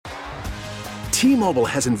T-Mobile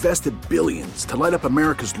has invested billions to light up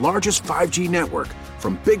America's largest 5G network,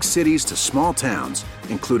 from big cities to small towns,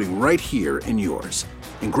 including right here in yours.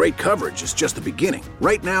 And great coverage is just the beginning.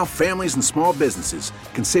 Right now, families and small businesses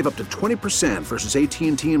can save up to 20% versus AT&T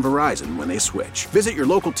and Verizon when they switch. Visit your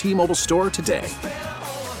local T-Mobile store today.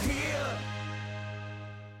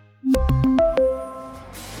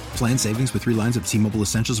 Plan savings with 3 lines of T-Mobile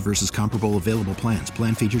Essentials versus comparable available plans.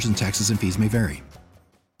 Plan features and taxes and fees may vary.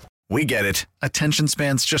 We get it. Attention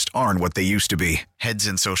spans just aren't what they used to be. Heads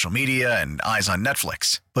in social media and eyes on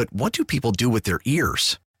Netflix. But what do people do with their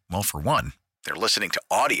ears? Well, for one, they're listening to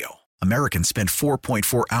audio. Americans spend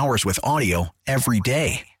 4.4 hours with audio every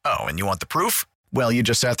day. Oh, and you want the proof? Well, you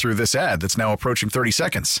just sat through this ad that's now approaching 30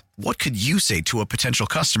 seconds. What could you say to a potential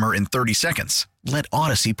customer in 30 seconds? Let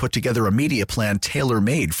Odyssey put together a media plan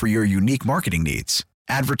tailor-made for your unique marketing needs.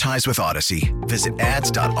 Advertise with Odyssey. Visit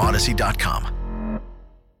ads.odyssey.com.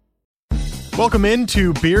 Welcome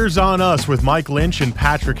into Beers on Us with Mike Lynch and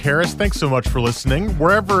Patrick Harris. Thanks so much for listening.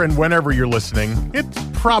 Wherever and whenever you're listening, it's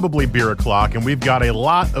probably beer o'clock, and we've got a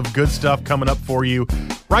lot of good stuff coming up for you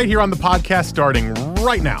right here on the podcast starting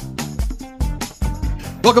right now.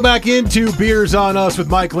 Welcome back into Beers on Us with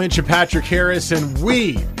Mike Lynch and Patrick Harris, and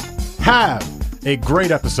we have a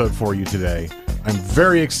great episode for you today. I'm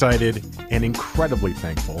very excited and incredibly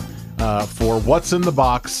thankful for What's in the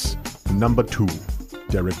Box number 2,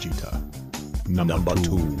 Derek Jeter. Number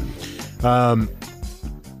two.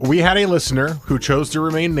 We had a listener who chose to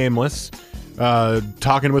remain nameless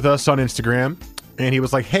talking with us on Instagram, and he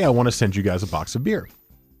was like, hey, I want to send you guys a box of beer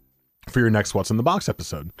for your next What's in the Box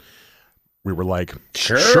episode. We were like,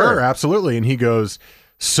 sure, absolutely. And he goes,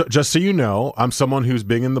 just so you know, I'm someone who's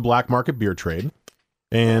big in the black market beer trade,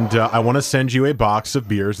 and I want to send you a box of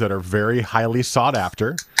beers that are very highly sought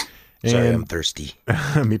after. Sorry, I'm thirsty.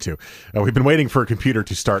 Me too. We've been waiting for a computer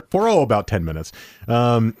to start for about 10 minutes.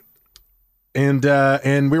 And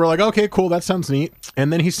we were like, okay, cool, that sounds neat.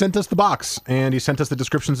 And then he sent us the box, and he sent us the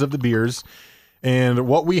descriptions of the beers. And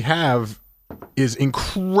what we have is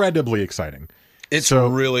incredibly exciting. It's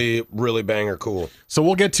really, really banger cool. So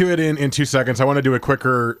we'll get to it in 2 seconds. I want to do a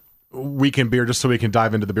quicker weekend beer just so we can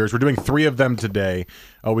dive into the beers. We're doing 3 of them today.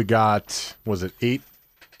 We got, was it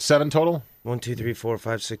 7 total? 1, 2, 3, 4,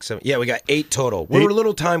 5, 6, 7. Yeah, we got 8 total. We were a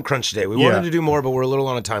little time crunch today. We wanted to do more, but we're a little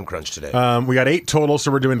on a time crunch today. We got 8 total, so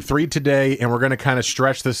we're doing 3 today, and we're going to kind of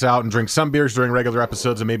stretch this out and drink some beers during regular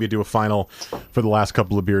episodes and maybe do a final for the last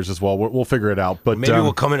couple of beers as well. We'll figure it out. But maybe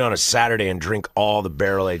we'll come in on a Saturday and drink all the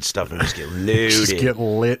barrel-aged stuff and just get loaded. Just get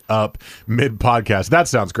lit up mid-podcast. That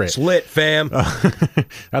sounds great. It's lit, fam.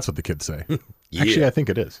 That's what the kids say. Yeah. Actually, I think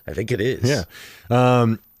it is. I think it is. Yeah.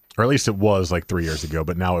 Or at least it was like 3 years ago,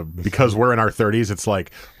 but now because we're in our 30s, it's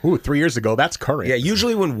like, 3 years ago, that's current. Yeah,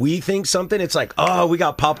 usually when we think something, it's like, oh, we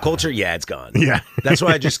got pop culture. Yeah, it's gone. Yeah. That's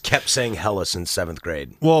why I just kept saying Hella since 7th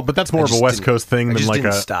grade. Well, but that's more of a West Coast thing than like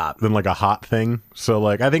a hot thing. So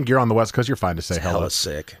like, I think you're on the West Coast, you're fine to say Hella. Hella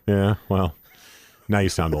sick. Yeah, well, now you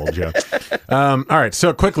sound old, Joe. All right,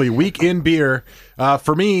 so quickly, week in beer.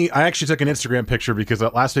 For me, I actually took an Instagram picture because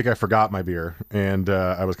last week I forgot my beer, and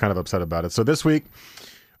I was kind of upset about it. So this week,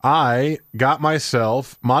 I got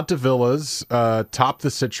myself Montevilla's Top the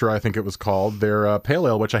Citra, I think it was called, their pale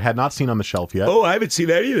ale, which I had not seen on the shelf yet. Oh, I haven't seen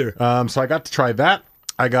that either. So I got to try that.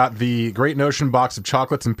 I got the Great Notion box of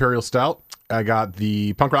chocolates Imperial Stout. I got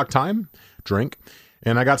the Punk Rock Time drink.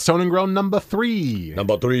 And I got Stone and Grown number 3.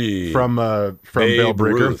 Number 3. From Bale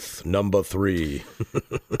Breaker. Ruth, number 3.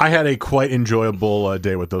 I had a quite enjoyable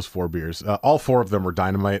day with those 4 beers. All 4 of them were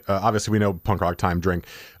dynamite. Obviously, we know Punk Rock Time drink.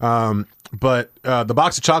 But the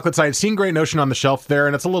box of chocolates, I had seen Great Notion on the shelf there,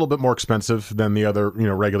 and it's a little bit more expensive than the other,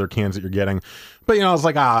 regular cans that you're getting. But, I was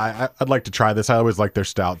like, I'd like to try this. I always like their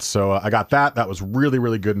stouts. So I got that. That was really,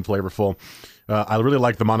 really good and flavorful. I really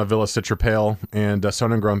liked the Montevilla Citra Pale, and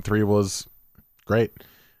Stone and Grown 3 was great.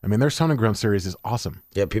 I mean, their Stone and Grown series is awesome.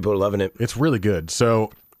 Yeah, people are loving it. It's really good. So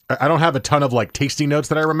I don't have a ton of like tasty notes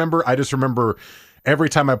that I remember. I just remember every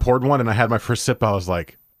time I poured one and I had my first sip, I was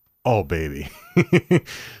like, oh, baby.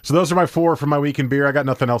 So those are my 4 for my weekend beer. I got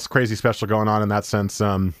nothing else crazy special going on in that sense.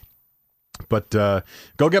 But go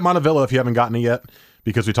get Montevilla if you haven't gotten it yet,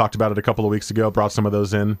 because we talked about it a couple of weeks ago, brought some of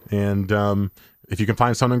those in. And if you can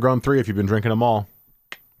find Stone and Grown 3, if you've been drinking them all,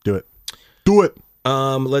 do it. Do it.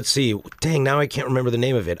 Let's see. Dang, now I can't remember the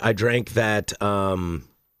name of it. I drank that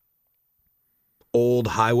Old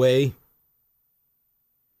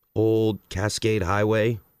Cascade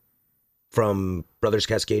Highway from Brothers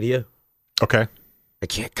Cascadia. Okay. I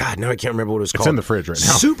can't remember what it was called. It's in the fridge right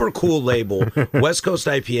now. Super cool label. West Coast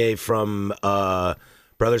IPA from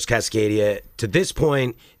Brothers Cascadia. To this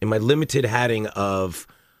point, in my limited hatting of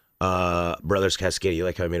Brothers Cascade. You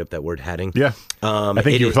like how I made up that word, hatting? Yeah. I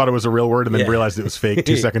think you thought it was a real word and then realized it was fake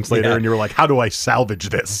 2 seconds later, and you were like, how do I salvage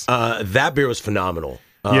this? That beer was phenomenal.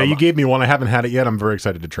 Yeah, you gave me one. I haven't had it yet. I'm very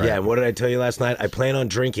excited to try it. Yeah, and what did I tell you last night? I plan on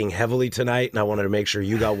drinking heavily tonight, and I wanted to make sure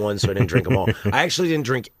you got one so I didn't drink them all. I actually didn't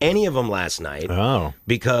drink any of them last night. Oh.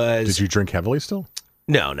 Because... Did you drink heavily still?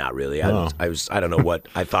 No, not really. I don't know what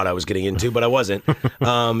I thought I was getting into, but I wasn't.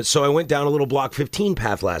 So I went down a little Block 15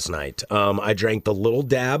 path last night. I drank the Little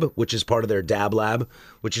Dab, which is part of their Dab Lab,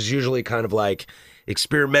 which is usually kind of like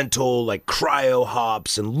experimental, like cryo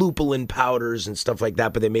hops and lupulin powders and stuff like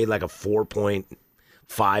that, but they made like a 4.5%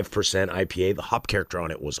 IPA. The hop character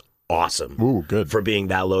on it was awesome. Ooh, good. For being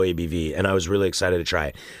that low ABV, and I was really excited to try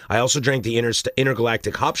it. I also drank the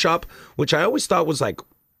Intergalactic Hop Shop, which I always thought was like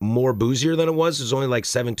more boozier than it was. It was only like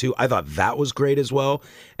 7.2. I thought that was great as well.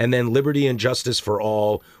 And then Liberty and Justice for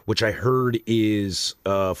All, which I heard is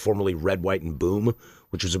formerly Red, White, and Boom,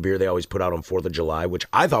 which was a beer they always put out on 4th of July, which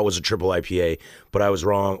I thought was a triple IPA, but I was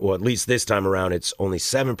wrong. Well, at least this time around, it's only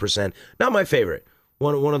 7%. Not my favorite.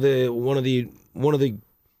 One of the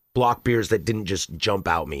block beers that didn't just jump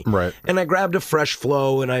out me. Right. And I grabbed a Fresh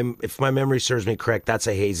Flow, and if my memory serves me correct, that's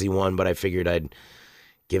a hazy one, but I figured I'd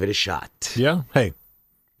give it a shot. Yeah. Hey.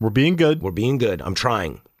 We're being good. We're being good. I'm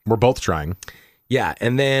trying. We're both trying. Yeah,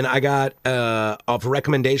 and then I got, off a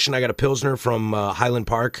recommendation, I got a Pilsner from Highland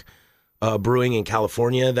Park Brewing in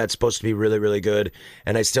California that's supposed to be really, really good.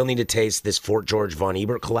 And I still need to taste this Fort George Von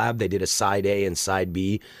Ebert collab. They did a Side A and Side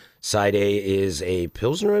B. Side A is a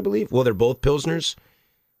Pilsner, I believe. Well, they're both Pilsners.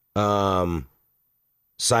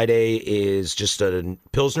 Side A is just a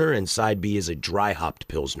Pilsner, and Side B is a dry-hopped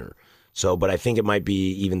Pilsner. So, but I think it might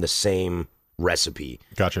be even the same recipe.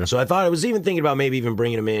 Gotcha. So I was even thinking about maybe even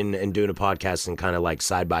bringing them in and doing a podcast and kind of like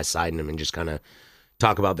side by side them and just kind of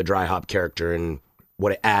talk about the dry hop character and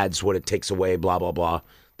what it adds, what it takes away, blah, blah, blah.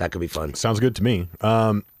 That could be fun. Sounds good to me.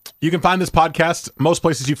 You can find this podcast most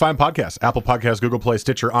places you find podcasts: Apple Podcasts, Google Play,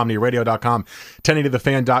 Stitcher, OmniRadio.com,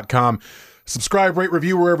 1080thefan.com. Subscribe, rate,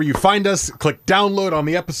 review wherever you find us. Click download on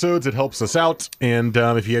the episodes. It helps us out. And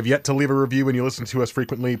if you have yet to leave a review and you listen to us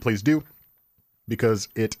frequently, please do, because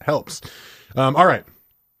it helps. All right.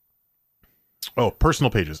 Oh, personal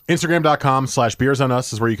pages.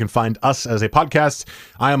 Instagram.com/beersonuss is where you can find us as a podcast.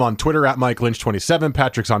 I am on Twitter at Mike Lynch27.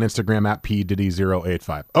 Patrick's on Instagram at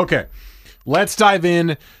PDiddy085. Okay. Let's dive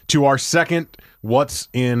in to our second What's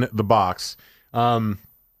in the Box.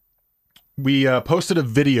 We posted a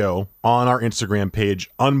video on our Instagram page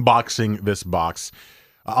unboxing this box.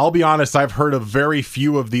 I'll be honest, I've heard of very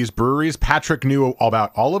few of these breweries. Patrick knew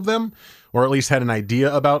about all of them, or at least had an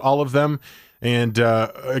idea about all of them. And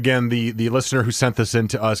again, the listener who sent this in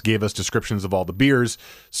to us gave us descriptions of all the beers,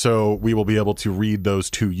 so we will be able to read those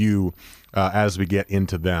to you as we get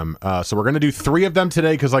into them. So we're going to do 3 of them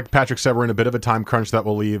today because, like Patrick said, we're in a bit of a time crunch. That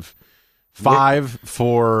will leave 5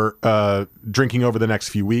 for drinking over the next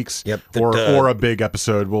few weeks. Yep, or a big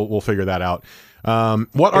episode. We'll figure that out.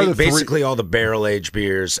 What are the basically all the barrel aged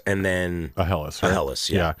beers and then a Helles, right? A Helles,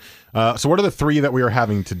 yeah. So what are the 3 that we are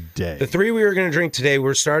having today? The 3 we are going to drink today,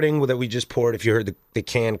 we're starting with that we just poured. If you heard the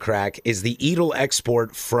can crack, is the Edel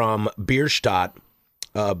Export from Bierstadt,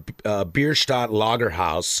 Bierstadt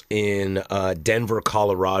Lagerhaus in Denver,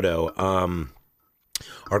 Colorado.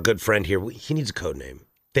 Our good friend here, he needs a code name.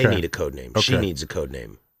 They need a code name. Okay. She needs a code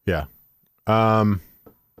name. Yeah.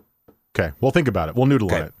 Okay. We'll think about it. We'll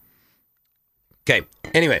noodle on it. Okay.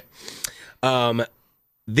 Anyway,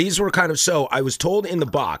 these were kind of, so I was told in the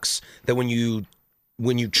box that when you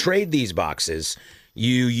trade these boxes,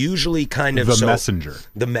 you usually kind of the messenger.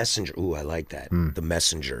 The messenger. Ooh, I like that. The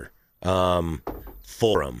messenger.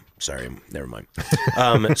 Forum. Sorry, never mind.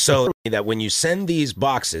 So that when you send these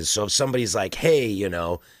boxes, so if somebody's like, hey,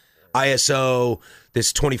 ISO,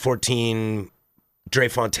 this 2014 Dre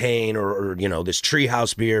Fontaine or this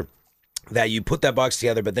Treehouse beer, that you put that box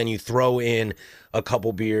together, but then you throw in a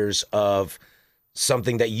couple beers of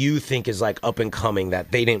something that you think is like up and coming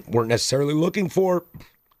that they weren't necessarily looking for,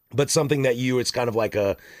 but something that it's kind of like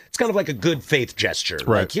a good faith gesture.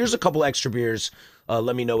 Right. Like, here's a couple extra beers.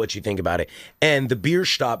 Let me know what you think about it. And the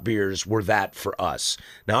Bierstadt beers were that for us.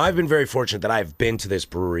 Now, I've been very fortunate that I've been to this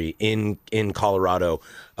brewery in Colorado.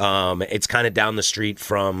 It's kind of down the street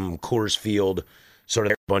from Coors Field, sort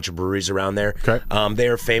of a bunch of breweries around there. Okay. They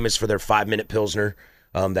are famous for their 5-minute Pilsner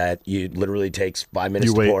that you literally takes 5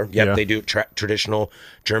 minutes to pour. Yep, yeah. They do traditional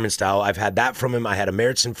German style. I've had that from them. I had a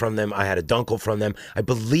Meritzen from them. I had a Dunkel from them. I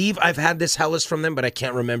believe I've had this Helles from them, but I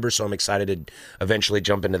can't remember, so I'm excited to eventually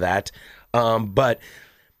jump into that. But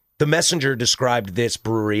the Messenger described this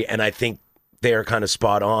brewery, and I think they're kind of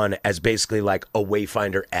spot on as basically like a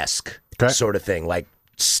Wayfinder-esque sort of thing. Like,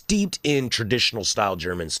 steeped in traditional style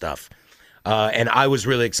German stuff. And I was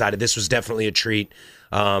really excited. This was definitely a treat.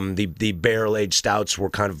 The barrel-aged stouts were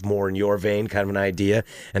kind of more in your vein, kind of an idea.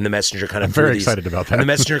 And the Messenger kind of I'm very excited about that. And the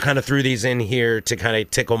Messenger kind of threw these in here to kind of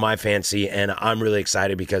tickle my fancy. And I'm really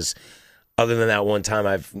excited because other than that one time,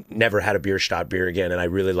 I've never had a Bierstadt beer again, and I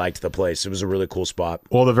really liked the place. It was a really cool spot.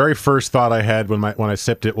 Well, the very first thought I had when I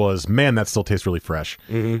sipped it was, man, that still tastes really fresh.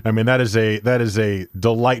 Mm-hmm. I mean, that is a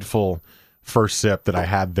delightful first sip that I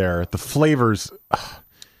had there. The flavors,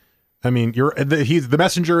 I mean, the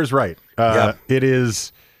Messenger is right. Yep. It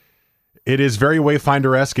is very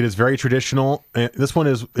Wayfinder-esque. It is very traditional. This one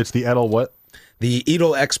it's the Edel what? The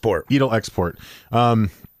Edel Export. Edel Export.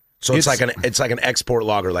 So it's like an export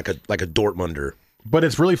lager, like a Dortmunder. But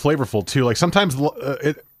it's really flavorful too. Like sometimes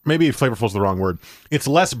maybe flavorful is the wrong word. It's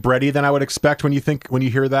less bready than I would expect when you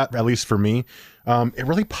hear that. At least for me, it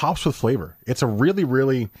really pops with flavor. It's a really,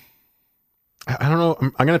 really. I don't know.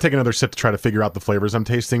 I'm going to take another sip to try to figure out the flavors I'm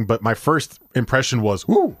tasting. But my first impression was,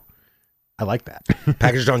 "Ooh, I like that."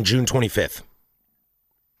 Packaged on June 25th.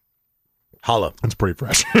 Holla. That's pretty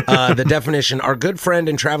fresh. The definition: our good friend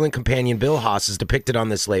and traveling companion Bill Haas is depicted on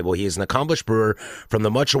this label. He is an accomplished brewer from the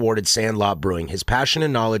much-awarded Sandlot Brewing. His passion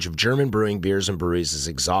and knowledge of German brewing, beers, and breweries is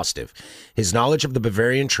exhaustive. His knowledge of the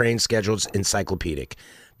Bavarian train schedule is encyclopedic.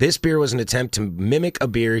 This beer was an attempt to mimic a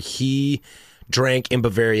beer he drank in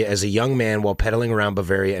Bavaria as a young man while pedaling around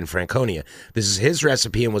Bavaria and Franconia. This is his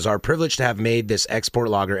recipe and was our privilege to have made this export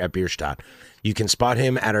lager at Bierstadt. You can spot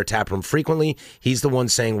him at our taproom frequently. He's the one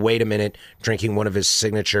saying, wait a minute, drinking one of his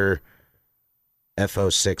signature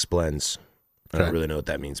FO6 blends. I don't really know what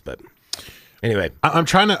that means, but anyway. I'm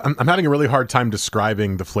having a really hard time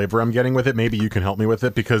describing the flavor I'm getting with it. Maybe you can help me with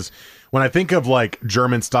it, because when I think of like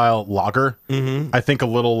German style lager, I think a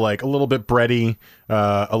little bit bready,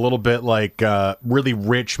 a little bit like really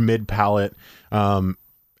rich mid palate. Am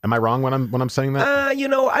I wrong when I'm saying that?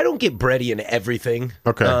 I don't get bready in everything.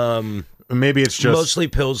 Okay. Maybe it's just mostly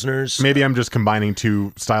pilsners. Maybe I'm just combining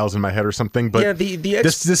two styles in my head or something. But yeah,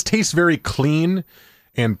 this tastes very clean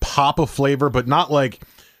and pop of flavor, but not like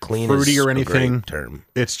clean fruity or a anything. great term.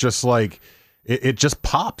 It's just like it just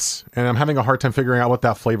pops, and I'm having a hard time figuring out what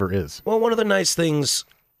that flavor is. Well, one of the nice things,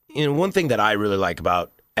 one thing that I really like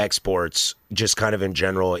about exports, just kind of in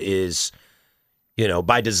general, is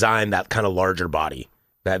by design that kind of larger body.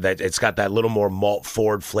 That it's got that little more malt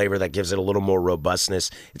forward flavor that gives it a little more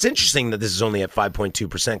robustness. It's interesting that this is only at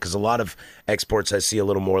 5.2% because a lot of exports I see a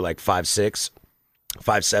little more like 5.6,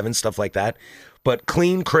 5.7, stuff like that. But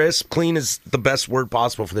clean, crisp. Clean is the best word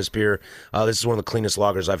possible for this beer. This is one of the cleanest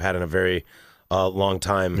lagers I've had in a very long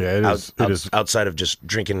time. Yeah, it is. Outside of just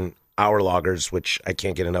drinking our lagers, which I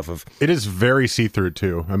can't get enough of. It is very see-through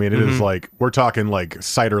too. I mean, it is like, we're talking like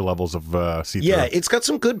cider levels of see-through. Yeah, it's got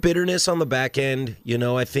some good bitterness on the back end.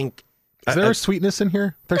 I think. Is there a sweetness in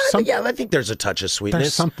here? There's some. Yeah, I think there's a touch of sweetness.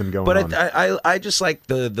 There's something going on. But I just like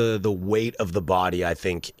the weight of the body. I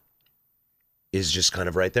think is just kind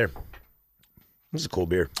of right there. This is a cool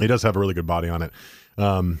beer. It does have a really good body on it.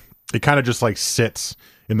 It kind of just like sits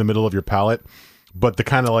in the middle of your palate. But the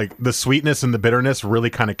kind of like the sweetness and the bitterness really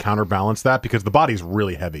kind of counterbalance that because the body's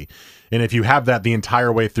really heavy. And if you have that the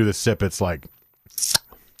entire way through the sip, it's like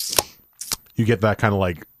you get that kind of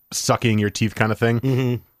like sucking your teeth kind of thing.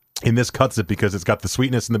 Mm-hmm. And this cuts it because it's got the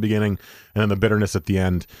sweetness in the beginning and then the bitterness at the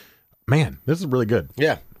end. Man, this is really good.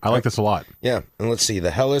 Yeah. I like this a lot. Yeah. And let's see.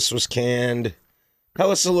 The Helles was canned.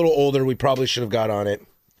 Helles is a little older. We probably should have got on it.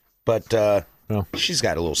 But well, she's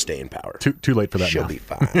got a little staying power. Too late for that. She'll be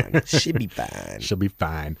fine. She'll be fine. She'll be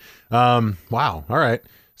fine. Wow. All right.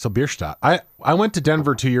 So Bierstadt. I went to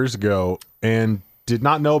Denver 2 years ago and did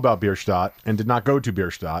not know about Bierstadt and did not go to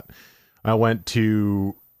Bierstadt. I went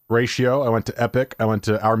to Ratio. I went to Epic. I went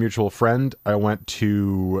to Our Mutual Friend. I went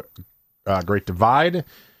to Great Divide.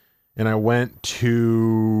 And I went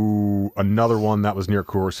to another one that was near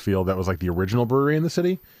Coors Field that was like the original brewery in the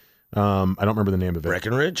city. I don't remember the name of it.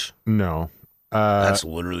 Breckenridge? No. That's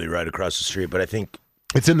literally right across the street, but I think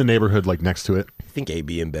it's in the neighborhood, like next to it. I think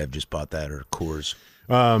AB and Bev just bought that, or Coors.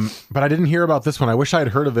 But I didn't hear about this one. I wish I had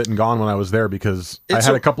heard of it and gone when I was there because I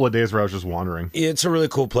had a couple of days where I was just wandering. It's a really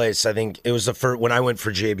cool place. I think it was the first when I went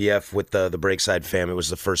for JBF with the Breakside fam. It was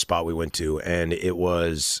the first spot we went to, and it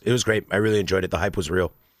was great. I really enjoyed it. The hype was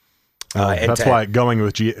real. That's why going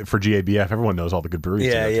for GABF, everyone knows all the good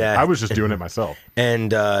breweries. Yeah. I was just doing it myself.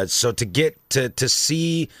 And so to get to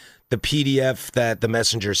see the PDF that the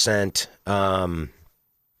messenger sent, to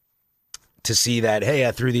see that, hey,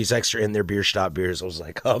 I threw these extra in their Bierstadt beers. I was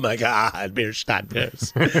like, oh my God, Bierstadt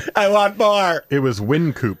beers. I want more. It was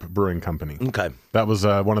Wynkoop Brewing Company. Okay. That was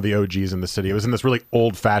one of the OGs in the city. It was in this really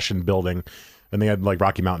old-fashioned building. and they had like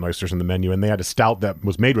Rocky Mountain oysters in the menu, and they had a stout that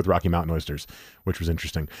was made with Rocky Mountain oysters, which was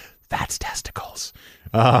interesting. That's testicles.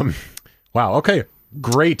 Wow. Okay.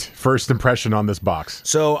 Great first impression on this box.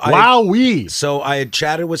 So I had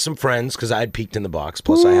chatted with some friends because I had peeked in the box.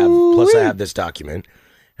 Plus I have this document,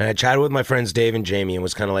 and I chatted with my friends Dave and Jamie and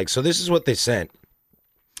was kind of like, so this is what they sent.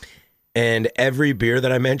 And every beer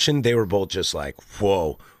that I mentioned, they were both just like,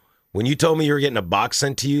 whoa. When you told me you were getting a box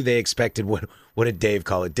sent to you, they expected what did Dave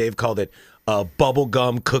call it? Dave called it a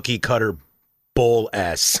bubblegum cookie cutter bowl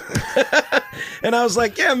S. And I was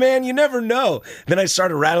like, yeah, man, you never know. Then I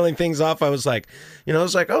started rattling things off. I was like, I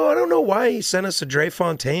don't know why he sent us a Dre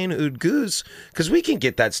Fontaine Oud Goose, because we can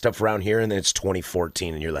get that stuff around here, and then it's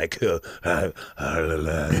 2014, and you're like,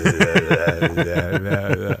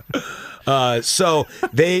 so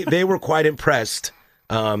they were quite impressed.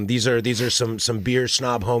 These are some beer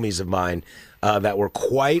snob homies of mine that were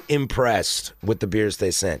quite impressed with the beers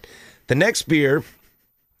they sent. The next beer,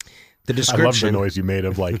 the description. I love the noise you made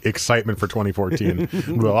of like excitement for 2014.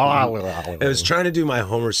 I was trying to do my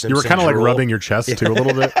Homer Simpson. You were kind of like drool. rubbing your chest too a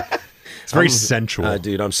little bit. It's very sensual.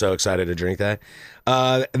 Dude, I'm so excited to drink that.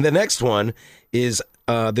 And the next one is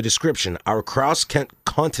the description. Our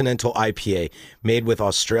cross-continental IPA made with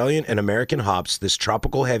Australian and American hops. This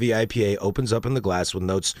tropical heavy IPA opens up in the glass with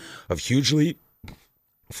notes of hugely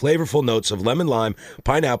flavorful notes of lemon lime,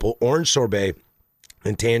 pineapple, orange sorbet,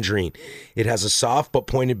 and tangerine. It has a soft but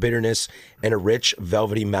pointed bitterness and a rich,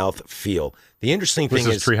 velvety mouth feel. The interesting thing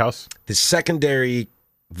is Treehouse. The secondary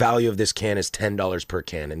value of this can is $10 per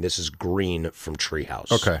can, and this is green from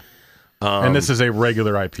Treehouse. Okay. And this is a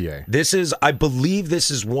regular IPA. This is, I believe, this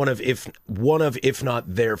is one of, if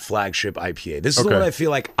not their flagship IPA. This is the one I feel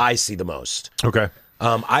like I see the most. Okay.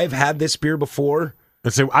 I've had this beer before.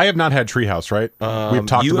 So I have not had Treehouse, right? We've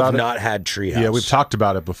talked about it. You have not had Treehouse. Yeah, we've talked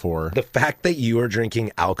about it before. The fact that you are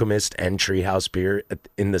drinking Alchemist and Treehouse beer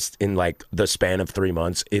in like the span of 3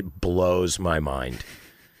 months, it blows my mind.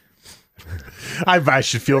 I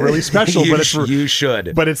should feel really special, you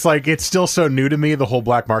should. But it's like it's still so new to me, the whole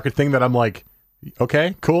black market thing, that I'm like,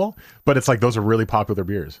 okay, cool. But it's like those are really popular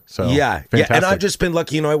beers. So fantastic. And I've just been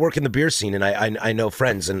lucky. I work in the beer scene, and I know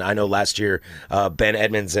friends, and I know last year Ben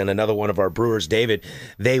Edmonds and another one of our brewers, David,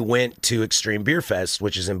 they went to Extreme Beer Fest,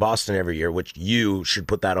 which is in Boston every year. Which you should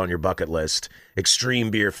put that on your bucket list.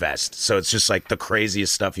 Extreme Beer Fest. So it's just like the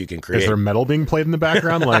craziest stuff you can create. Is there metal being played in the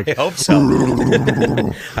background? Like I hope so.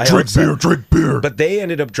 Drink beer. But they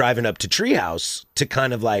ended up driving up to Treehouse to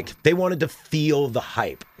kind of like, they wanted to feel the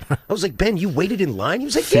hype. I was like, Ben, you waited in line? He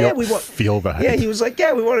was like, feel the hype. Yeah, he was like,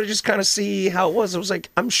 yeah, we want to just kind of see how it was. I was like,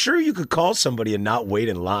 I'm sure you could call somebody and not wait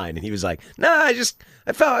in line. And he was like, nah, I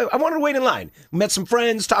wanted to wait in line. Met some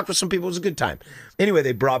friends, talked with some people. It was a good time. Anyway,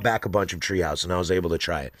 they brought back a bunch of Treehouse, and I was able to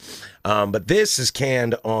try it. But this is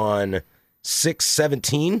canned on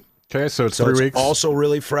 6/17. Okay, so it's 3 weeks. Also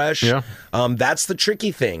really fresh. Yeah. That's the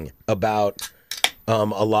tricky thing about a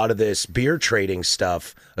lot of this beer trading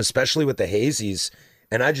stuff, especially with the hazies.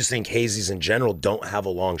 And I just think hazies in general don't have a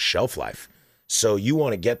long shelf life. So you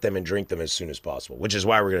want to get them and drink them as soon as possible, which is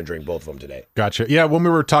why we're going to drink both of them today. Gotcha. Yeah, when we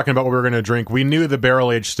were talking about what we were going to drink, we knew the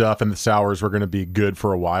barrel-aged stuff and the sours were going to be good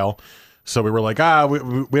for a while. So we were like,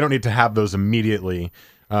 we don't need to have those immediately.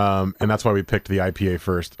 And that's why we picked the IPA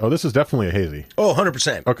first. Oh, this is definitely a hazy. Oh,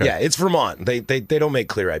 100%. Okay. Yeah, it's Vermont. They don't make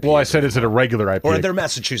clear IPAs. Well, I said, is it a regular IPA? Or they're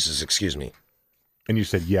Massachusetts, excuse me. And you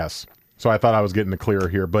said yes. So I thought I was getting the clearer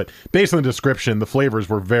here. But based on the description, the flavors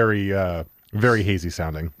were very, very hazy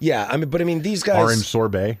sounding. Yeah, I mean, these guys... Orange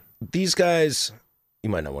sorbet. These guys,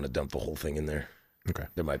 you might not want to dump the whole thing in there. Okay.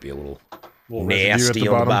 There might be a little nasty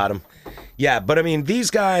on the bottom. Yeah, but I mean,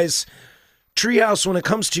 these guys... Treehouse, when it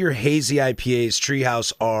comes to your hazy IPAs,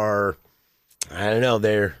 Treehouse are, I don't know,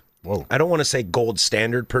 they're, I don't want to say gold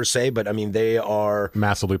standard per se, but I mean, they are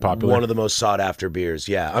massively popular. One of the most sought after beers.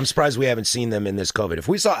 Yeah. I'm surprised we haven't seen them in this COVID. If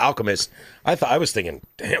we saw Alchemist, I was thinking,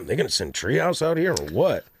 damn, they're going to send Treehouse out here or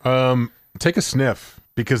what? Take a sniff,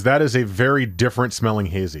 because that is a very different smelling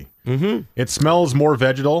hazy. Mm-hmm. It smells more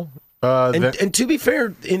vegetal. And to be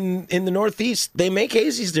fair, in the Northeast, they make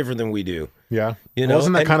hazies different than we do. Yeah,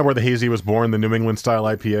 wasn't that kind of where the hazy was born, the New England style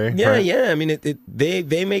IPA? Yeah, right? yeah. I mean,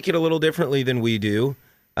 they make it a little differently than we do.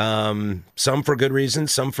 Some for good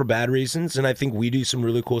reasons, some for bad reasons, and I think we do some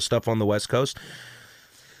really cool stuff on the West Coast.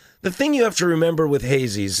 The thing you have to remember with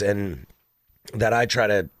hazies, and that I try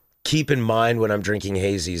to keep in mind when I'm drinking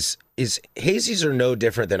hazies, is hazies are no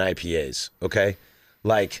different than IPAs. Okay,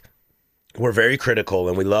 like we're very critical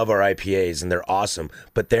and we love our IPAs and they're awesome,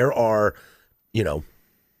 but there are,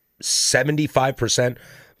 75%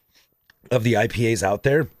 of the IPAs out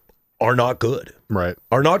there are not good. Right.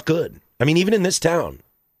 Are not good. I mean, even in this town,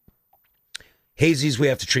 hazies we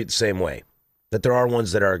have to treat the same way. That there are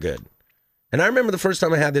ones that are good. And I remember the first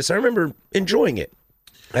time I had this, I remember enjoying it.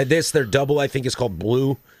 Their double, I think, is called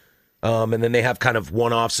Blue. And then they have kind of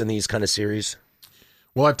one-offs in these kind of series.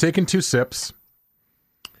 Well, I've taken 2 sips.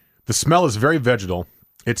 The smell is very vegetal.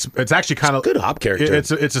 It's actually kind of good hop character.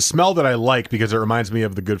 It's a smell that I like because it reminds me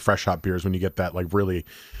of the good fresh hop beers when you get that like really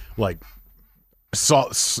like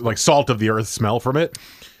salt of the earth smell from it.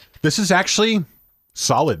 This is actually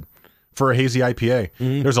solid for a hazy IPA.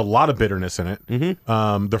 Mm-hmm. There's a lot of bitterness in it.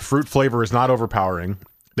 Mm-hmm. The fruit flavor is not overpowering.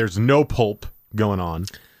 There's no pulp going on.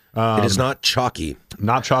 It is not chalky.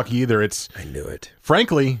 Not chalky either. I knew it.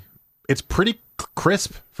 Frankly, it's pretty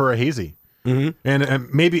crisp for a hazy. Mm-hmm.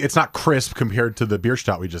 And maybe it's not crisp compared to the beer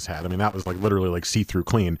stout we just had. I mean, that was like literally like see-through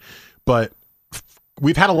clean. But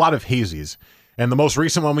we've had a lot of hazies. And the most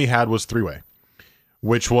recent one we had was 3-Way,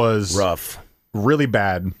 which was rough. Really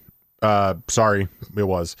bad. Sorry, it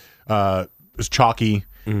was. It was chalky.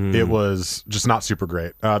 Mm. It was just not super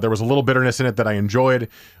great. There was a little bitterness in it that I enjoyed,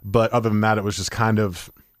 but other than that, it was just kind of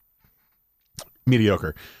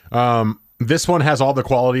mediocre. This one has all the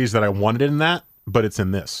qualities that I wanted in that, but it's in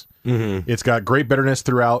this. Mm-hmm. It's got great bitterness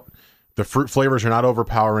throughout. The fruit flavors are not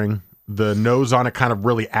overpowering. The nose on it kind of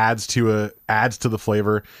really adds to the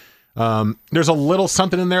flavor. There's a little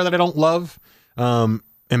something in there that I don't love. And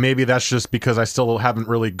maybe that's just because I still haven't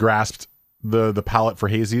really grasped the palate for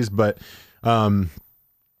hazies, but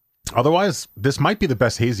otherwise, this might be the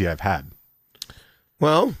best hazy I've had.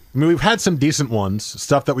 Well, I mean, we've had some decent ones,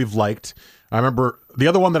 stuff that we've liked. I remember the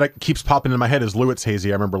other one that keeps popping in my head is Lewitt's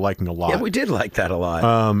Hazy. I remember liking a lot. Yeah, we did like that a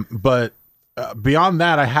lot. But beyond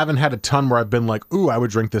that, I haven't had a ton where I've been like, ooh, I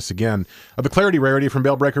would drink this again. The Clarity Rarity from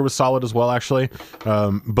Balebreaker was solid as well, actually.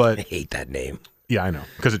 But I hate that name. Yeah, I know,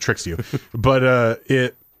 because it tricks you. But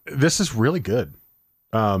this is really good.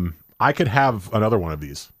 I could have another one of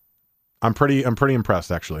these. I'm pretty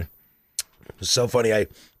impressed, actually. It was so funny. I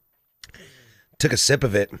took a sip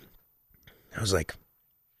of it. I was like,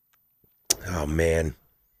 oh, man.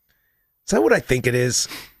 Is that what I think it is?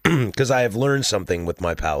 Because I have learned something with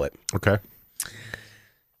my palate. Okay.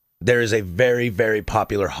 There is a very, very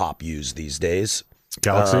popular hop used these days.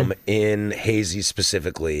 Galaxy? In hazy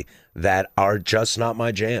specifically, that are just not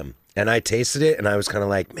my jam. And I tasted it, and I was kind of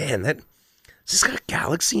like, man, has this got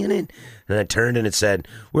Galaxy in it? And I turned, and it said,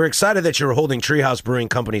 we're excited that you're holding Treehouse Brewing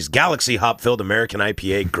Company's Galaxy hop-filled American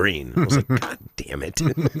IPA green. I was like, God damn it.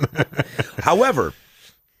 However,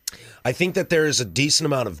 I think that there is a decent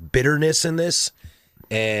amount of bitterness in this,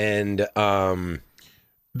 and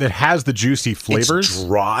that has the juicy flavors. It's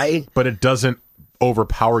dry, but it doesn't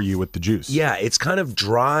overpower you with the juice. Yeah, it's kind of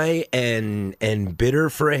dry and bitter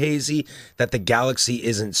for a hazy, that the Galaxy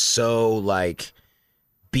isn't so like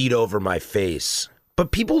beat over my face.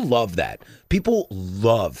 But people love that. People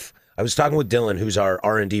love. I was talking with Dylan, who's our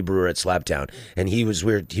R&D brewer at Slaptown, and he was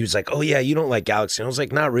weird. He was like, "Oh yeah, you don't like Galaxy?" And I was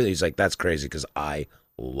like, "Not really." He's like, "That's crazy because I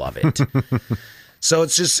love it." So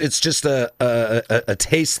it's just a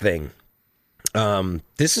taste thing.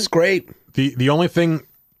 This is great. The only thing,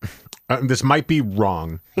 this might be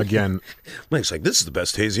wrong again. Mike's like, "This is the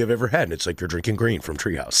best hazy I've ever had," and it's like you're drinking green from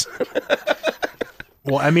Treehouse.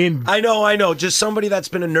 Well, I mean, I know. Just somebody that's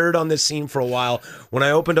been a nerd on this scene for a while. When I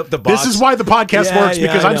opened up the box, this is why the podcast works,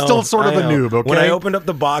 because I'm still sort of a noob. Okay. When I opened up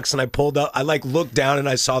the box and I pulled up, I like looked down and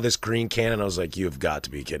I saw this green can, and I was like, "You've got to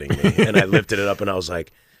be kidding me!" And I lifted it up and I was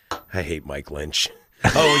like, "I hate Mike Lynch."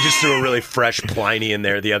 Oh, we just threw a really fresh Pliny in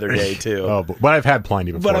there the other day too. Oh, but I've had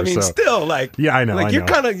Pliny before. But I mean, still, like, yeah, I know. Like, you're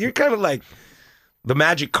kind of like the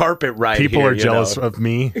magic carpet ride. People here, are jealous of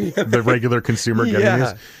me, the regular consumer, getting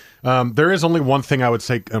these. There is only one thing I would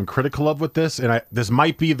say I'm critical of with this, and this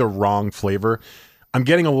might be the wrong flavor. I'm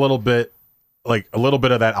getting a little bit of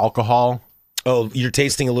that alcohol. Oh, you're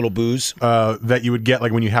tasting a little booze? That you would get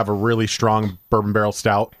like when you have a really strong bourbon barrel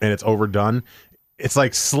stout and it's overdone. It's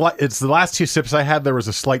like it's the last 2 sips I had, there was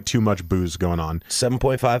a slight too much booze going on.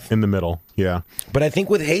 7.5 in the middle. Yeah. But I think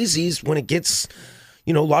with hazies, when it gets,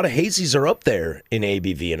 a lot of hazies are up there in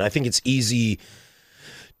ABV, and I think it's easy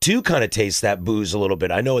to kind of taste that booze a little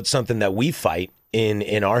bit. I know it's something that we fight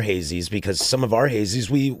in our hazies, because some of our hazies,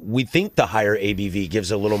 we think the higher ABV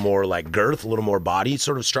gives a little more like girth, a little more body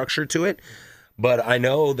sort of structure to it. But I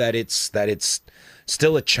know that it's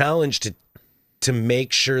still a challenge to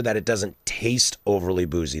make sure that it doesn't taste overly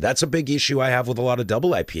boozy. That's a big issue I have with a lot of double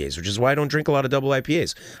IPAs, which is why I don't drink a lot of double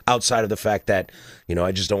IPAs, outside of the fact that,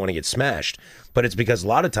 I just don't want to get smashed. But it's because a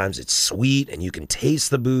lot of times it's sweet and you can taste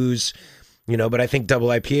the booze. But I think double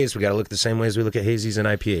IPAs, we got to look the same way as we look at hazies and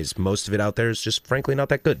IPAs. Most of it out there is just, frankly, not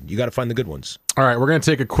that good. You got to find the good ones. All right, we're going to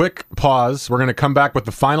take a quick pause. We're going to come back with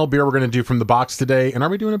the final beer we're going to do from the box today. And are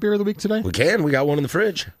we doing a beer of the week today? We can. We got one in the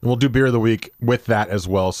fridge. And we'll do beer of the week with that as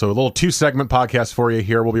well. So a little 2-segment podcast for you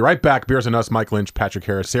here. We'll be right back. Beers and Us, Mike Lynch, Patrick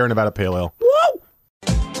Harris, Sierra Nevada Pale Ale. Woo!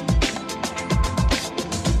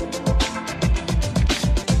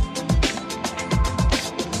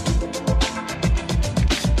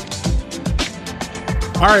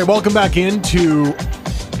 All right, welcome back into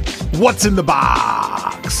What's in the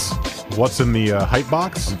Box. What's in the hype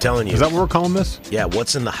box? I'm telling you. Is that what we're calling this? Yeah,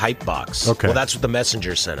 what's in the hype box? Okay. Well, that's what the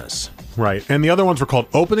messenger sent us. Right. And the other ones were called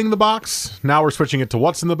Opening the Box. Now we're switching it to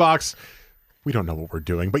What's in the Box. We don't know what we're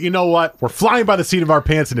doing, but you know what? We're flying by the seat of our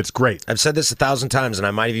pants, and it's great. I've said this 1,000 times, and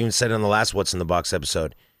I might have even said it on the last What's in the Box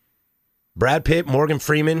episode. Brad Pitt, Morgan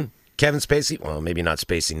Freeman, Kevin Spacey. Well, maybe not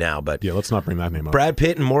Spacey now, but Yeah, let's not bring that name up. Brad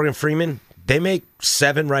Pitt and Morgan Freeman, they make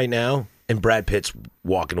 7 right now, and Brad Pitt's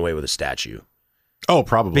walking away with a statue. Oh,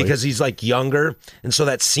 probably. Because he's like younger, and so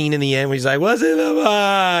that scene in the end where he's like, "What's in the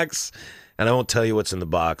box?" And I won't tell you what's in the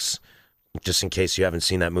box, just in case you haven't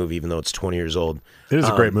seen that movie, even though it's 20 years old. It is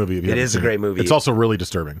a great movie. If you It haven't is a seen great movie. It's also really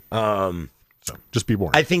disturbing. So just be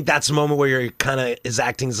warned. I think that's a moment where you're kind of is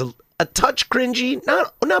acting as a touch cringy,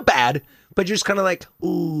 not bad, but you're just kind of like,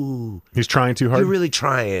 ooh, He's trying too hard. you're really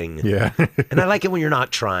trying. Yeah. And I like it when you're not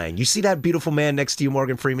trying. You see that beautiful man next to you,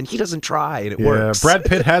 Morgan Freeman. He doesn't try, and it Yeah. works. Brad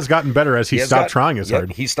Pitt has gotten better as he has stopped got- trying as yep,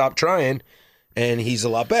 hard. He stopped trying, and he's a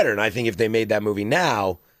lot better. And I think if they made that movie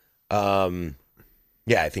now, I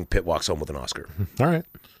think Pitt walks home with an Oscar. All right.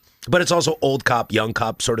 But it's also old cop, young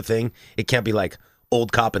cop sort of thing. It can't be like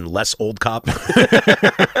old cop and less old cop.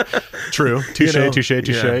 True. Touche, You know, touche.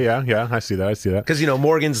 Yeah. I see that. Because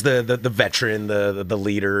Morgan's the veteran, the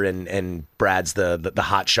leader, and Brad's the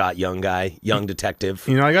hot shot young guy, young detective.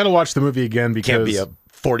 I got to watch the movie again because Can't be a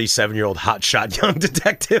 47-year-old hot shot young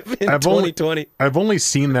detective in 2020. I've only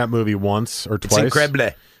seen that movie once or It's twice. incredible.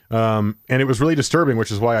 And it was really disturbing,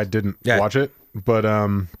 which is why I didn't watch it. But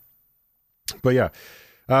yeah.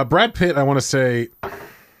 Brad Pitt, I want to say,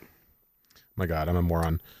 my God, I'm a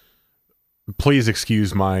moron. Please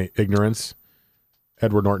excuse my ignorance.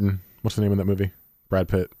 Edward Norton. What's the name of that movie? Brad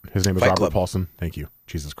Pitt. His name is Fight Robert Club. Paulson. Thank you.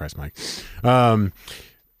 Jesus Christ, Mike.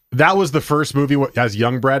 That was the first movie as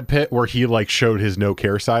young Brad Pitt where he showed his no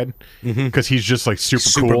care side because he's just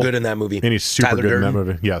super cool. good in that movie. And he's super Tyler good in that Durden.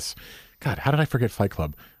 movie. Yes. God, how did I forget Fight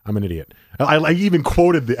Club? I'm an idiot. I even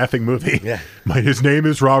quoted the effing movie. Yeah. His name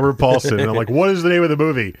is Robert Paulson. And I'm like, what is the name of the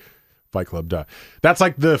movie? Fight Club, duh. That's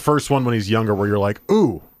like the first one when he's younger where you're like,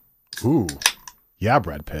 ooh, yeah,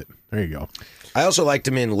 Brad Pitt. There you go. I also liked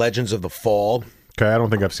him in Legends of the Fall. Okay, I don't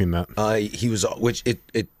think I've seen that. He was,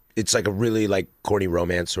 it's like a really corny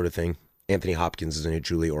romance sort of thing. Anthony Hopkins is in it,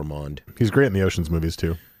 Julie Ormond. He's great in the Ocean's movies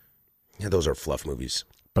too, Yeah, those are fluff movies.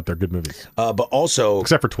 but they're good movies. But also,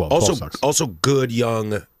 Except for 12. 12 sucks. Also good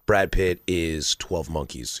young Brad Pitt is 12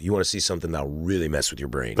 Monkeys. You want to see something that'll really mess with your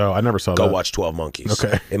brain. Oh, I never saw Go that. watch 12 Monkeys.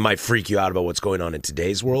 Okay. It might freak you out about what's going on in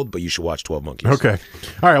today's world, but you should watch 12 Monkeys. Okay.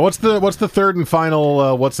 All right. What's the third and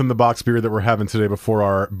final what's in the box beer that we're having today before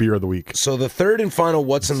our beer of the week? So the third and final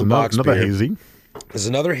what's in the box Another beer hazy. is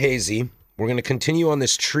another hazy. We're going to continue on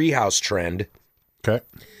this treehouse trend, Okay.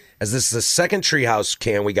 as this is the second treehouse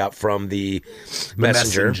can we got from the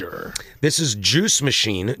messenger. This is Juice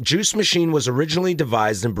Machine. Juice Machine was originally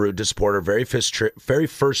devised and brewed to support our very first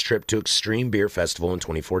trip to Extreme Beer Festival in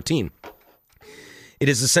 2014. It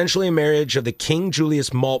is essentially a marriage of the King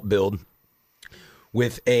Julius malt build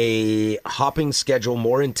with a hopping schedule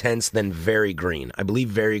more intense than Very Green. I believe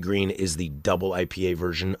Very Green is the double IPA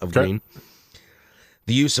version of Okay. Green.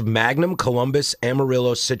 The use of Magnum, Columbus,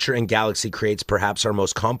 Amarillo, Citra, and Galaxy creates perhaps our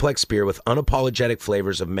most complex beer with unapologetic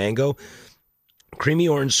flavors of mango, creamy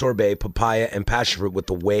orange sorbet, papaya, and passion fruit with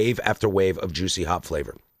the wave after wave of juicy hop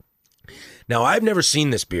flavor. Now, I've never seen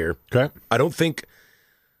this beer. Okay. I don't think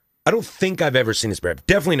I've ever seen this beer. I've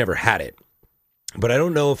definitely never had it. But I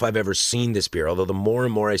don't know if I've ever seen this beer, although the more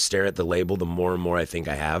and more I stare at the label, the more and more I think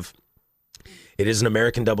I have. It is an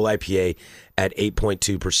American double IPA at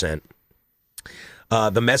 8.2%.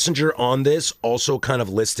 The messenger on this also kind of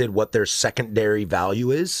listed what their secondary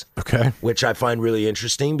value is, Okay. which I find really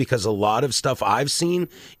interesting because a lot of stuff I've seen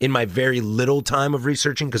in my very little time of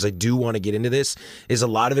researching, because I do want to get into this, is a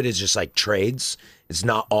lot of it is just like trades. It's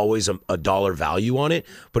not always a dollar value on it,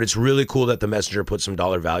 but it's really cool that the messenger put some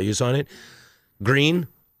dollar values on it. Green,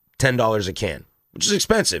 $10 a can, which is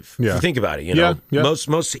expensive. If Yeah. you think about it, you know, Yeah.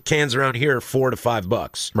 most cans around here are $4 to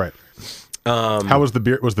 $5. Right. How was the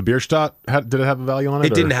beer? Was the Bierstadt? Did it have a value on it?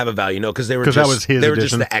 It didn't have a value, no, because they were 'Cause just that was his they were just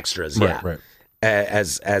edition? the extras, Right, yeah. right.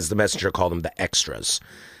 as the messenger called them, the extras.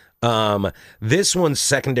 This one's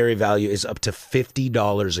secondary value is up to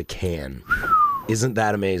 $50 a can. Isn't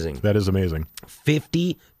that amazing? That is amazing.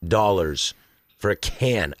 $50 for a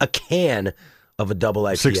can of a double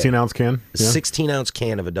IPA. 16-ounce can? A 16-ounce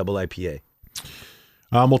can of a double IPA.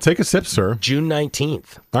 We'll take a sip, sir. June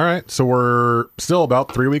 19th. All right, so we're still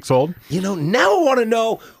about 3 weeks old. Now I want to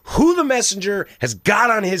know who the messenger has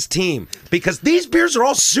got on his team, because these beers are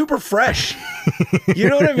all super fresh. You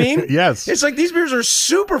know what I mean? Yes. It's like these beers are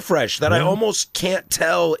super fresh that I almost can't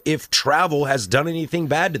tell if Travel has done anything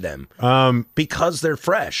bad to them because they're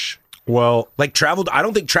fresh. Well, like Travel, I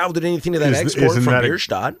don't think Travel did anything to that export from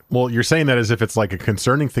Bierstadt. Well, you're saying that as if it's like a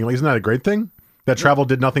concerning thing. Isn't that a great thing? That Travel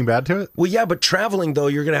did nothing bad to it? Well, yeah, but traveling, though,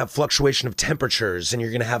 you're going to have fluctuation of temperatures, and you're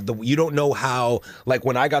going to have you don't know how, like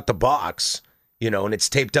when I got the box, and it's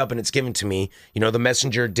taped up and it's given to me, the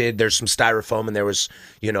messenger there's some styrofoam and there was,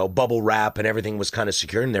 bubble wrap and everything was kind of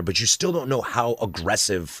secure in there, but you still don't know how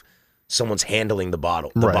aggressive someone's handling the box,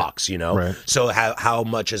 Right. So how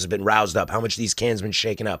much has it been roused up? How much these cans been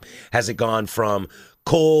shaken up? Has it gone from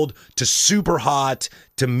cold to super hot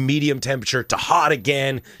to medium temperature to hot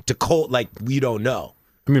again to cold? Like, we don't know.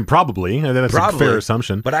 I mean, probably. That's a fair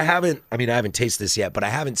assumption. But I haven't tasted this yet, but I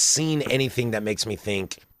haven't seen anything that makes me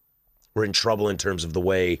think we're in trouble in terms of the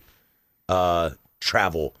way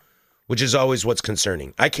Travel, which is always what's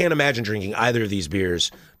concerning. I can't imagine drinking either of these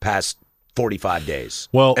beers past 45 days.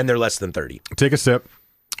 Well, and they're less than 30. Take a sip.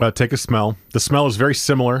 Take a smell. The smell is very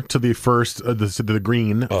similar to the first, the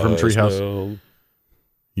green from Treehouse.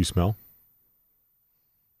 You smell?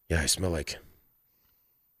 Yeah, I smell like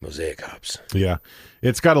mosaic hops. Yeah.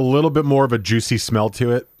 It's got a little bit more of a juicy smell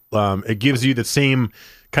to it. It gives you the same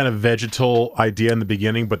kind of vegetal idea in the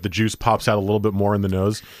beginning, but the juice pops out a little bit more in the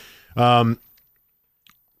nose.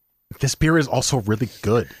 This beer is also really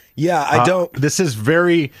good. Yeah, I don't... This is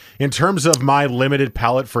very, in terms of my limited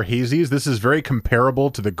palate for hazies, this is very comparable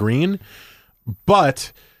to the green,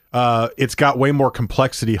 but it's got way more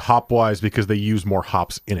complexity hop-wise because they use more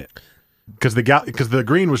hops in it. Because the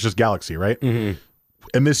green was just Galaxy, right? Mm-hmm.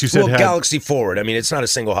 And this you said had... Galaxy Forward. I mean, it's not a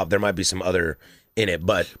single hop. There might be some other in it,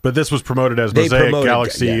 but this was promoted as Mosaic,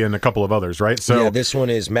 Galaxy, and a couple of others, right? So this one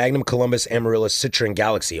is Magnum, Columbus, Amaryllis, Citra, and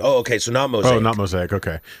Galaxy. Oh, okay, so not Mosaic. Oh, not Mosaic.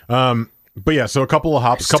 Okay. But yeah, so a couple of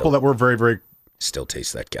hops, a couple that we're very, very still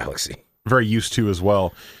taste that Galaxy. Very used to as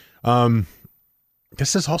well.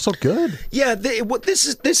 This is also good. Yeah, this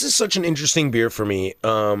is such an interesting beer for me.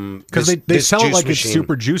 Because they sell it like it's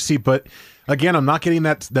super juicy, but again, I'm not getting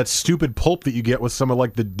that stupid pulp that you get with some of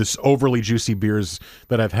like this overly juicy beers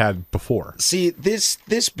that I've had before. See,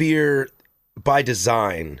 this beer by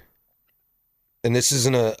design, and this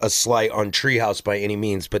isn't a slight on Treehouse by any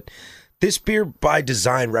means, but this beer by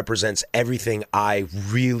design represents everything I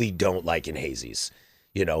really don't like in hazies.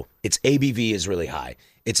 Its ABV is really high.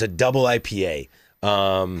 It's a double IPA.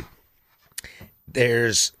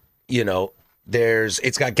 It's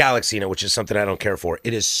got Galaxy in it, which is something I don't care for.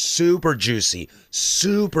 It is super juicy,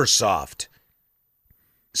 super soft.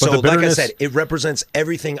 So, like I said, it represents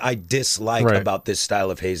everything I dislike about this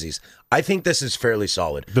style of hazies. I think this is fairly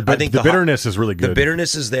solid. I think the bitterness is really good. The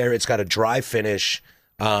bitterness is there. It's got a dry finish.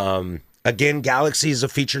 Again, Galaxy is a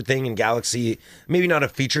featured thing, and Galaxy, maybe not a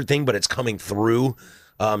featured thing, but it's coming through.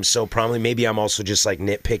 So probably maybe I'm also just like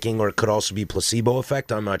nitpicking, or it could also be placebo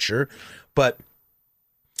effect. I'm not sure. But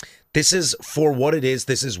this is, for what it is,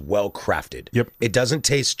 this is well crafted. Yep. It doesn't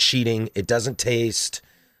taste cheating. It doesn't taste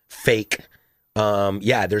fake.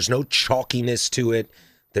 There's no chalkiness to it.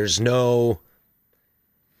 There's no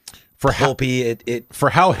pulpy.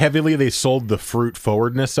 For how heavily they sold the fruit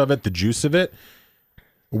forwardness of it, the juice of it,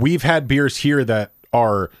 we've had beers here that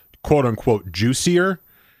are quote unquote juicier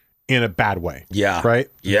in a bad way. Yeah. Right?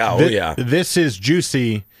 Yeah. This is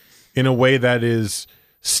juicy in a way that is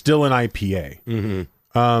still an IPA.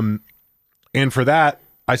 Mm-hmm. And for that,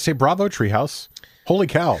 I say bravo, Treehouse. Holy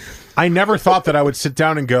cow. I never thought that I would sit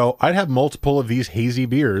down and go, I'd have multiple of these hazy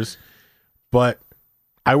beers, but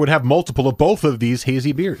I would have multiple of both of these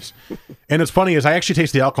hazy beers. And it's funny is I actually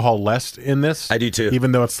taste the alcohol less in this. I do too.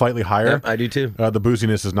 Even though it's slightly higher. Yep, I do too. The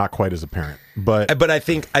booziness is not quite as apparent. But I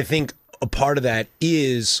think a part of that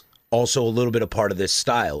is also a little bit a part of this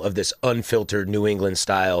style, of this unfiltered New England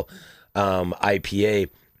style IPA,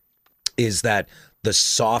 is that the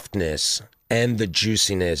softness and the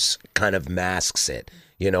juiciness kind of masks it.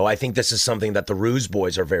 I think this is something that the Ruse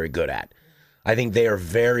Boys are very good at. I think they are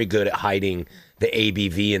very good at hiding the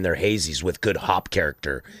ABV in their hazies with good hop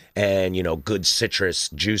character and, good citrus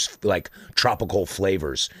juice, like tropical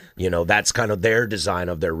flavors. That's kind of their design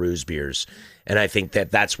of their Ruse beers. And I think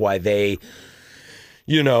that's why they,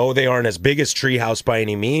 You know, they aren't as big as Treehouse by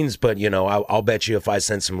any means, but, you know, I'll bet you if I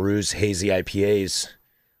send some Ruse hazy IPAs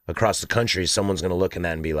across the country, someone's going to look at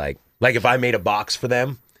that and be like if I made a box for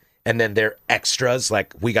them and then their extras,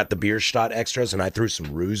 like we got the Bierstadt extras and I threw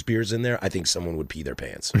some Ruse beers in there, I think someone would pee their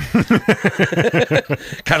pants.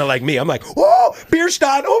 Kind of like me. I'm like, whoa,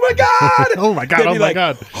 Bierstadt, oh my God. Oh my God, oh my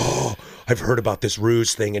God. Oh, I've heard about this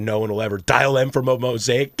Ruse thing and no one will ever dial M for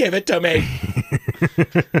Mosaic. Give it to me.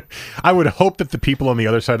 I would hope that the people on the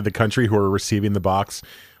other side of the country who are receiving the box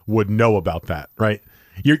would know about that, right?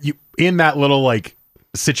 You in that little like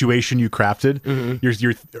situation you crafted,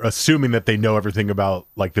 you're assuming that they know everything about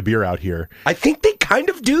like the beer out here. I think they kind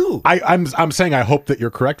of do. I'm saying I hope that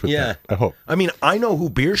you're correct with that. I hope. I mean, I know who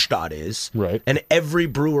Bierstadt is. Right. And every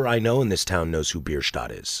brewer I know in this town knows who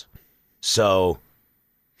Bierstadt is. So,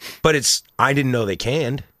 but I didn't know they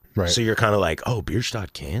canned. Right. So you're kind of like, oh,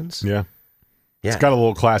 Bierstadt cans? Yeah. Yeah. It's got a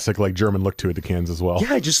little classic like German look to it, the cans as well.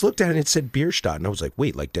 Yeah, I just looked at it and it said Bierstadt. And I was like,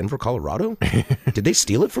 wait, like Denver, Colorado? Did they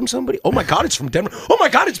steal it from somebody? Oh my God, it's from Denver. Oh my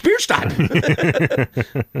God, it's Bierstadt.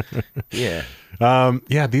 Yeah.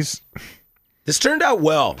 Yeah, This turned out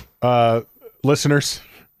well. Listeners,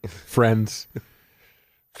 friends,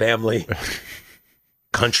 family,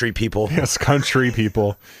 country people. Yes, country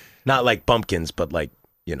people. Not like bumpkins, but like,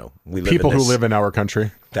 you know, we live people in this, who live in our country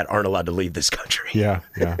that aren't allowed to leave this country. Yeah.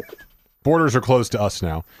 Borders are closed to us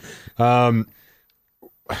now. I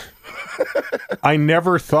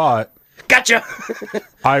never thought Gotcha.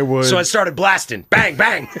 I would. So I started blasting. Bang,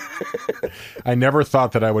 bang. I never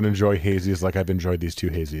thought that I would enjoy hazies like I've enjoyed these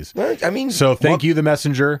two hazies. Well, I mean, so thank you, The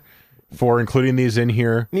Messenger, for including these in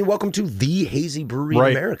here. I mean, welcome to the hazy brewery in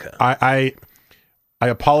America. I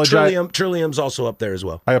apologize. Trillium's also up there as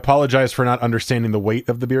well. I apologize for not understanding the weight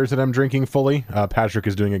of the beers that I'm drinking fully. Patrick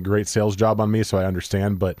is doing a great sales job on me, so I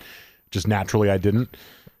understand, but just naturally I didn't.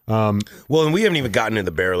 Well, and we haven't even gotten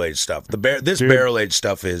into the barrel-aged stuff. Barrel-aged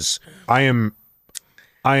stuff is... I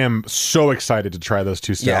am so excited to try those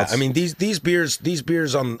two stouts. Yeah, I mean, these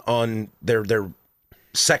beers on their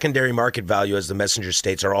secondary market value, as the Messenger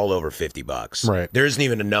states, are all over $50. Right. There isn't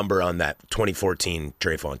even a number on that 2014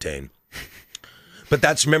 Tre Fontaine.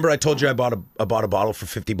 But remember I told you I bought a bottle for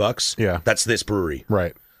 $50? Yeah. That's this brewery.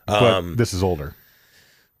 Right. But this is older.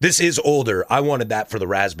 This is older. I wanted that for the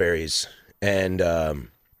raspberries. And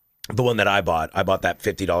the one that I bought that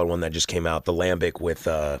 $50 one that just came out, the Lambic with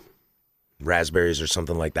raspberries or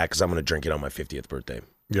something like that, because I'm going to drink it on my 50th birthday.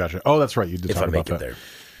 Gotcha. Oh, that's right. You did talk about that.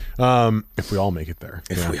 If I make it there. If we all make it there.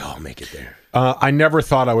 If we all make it there. I never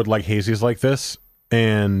thought I would like hazies like this,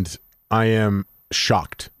 and I am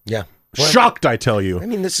shocked. Yeah. Well, shocked, I tell you. I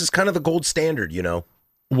mean, this is kind of the gold standard, you know?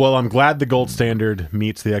 Well, I'm glad the gold standard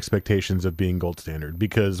meets the expectations of being gold standard,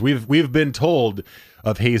 because we've been told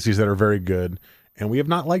of hazies that are very good, and we have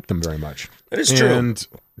not liked them very much. That is true. And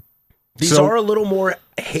these are a little more.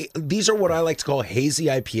 These are what I like to call hazy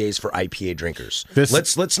IPAs for IPA drinkers.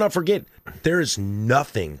 Let's not forget, there is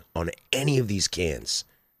nothing on any of these cans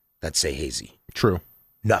that say hazy. True.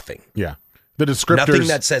 Nothing. Yeah. The descriptors. Nothing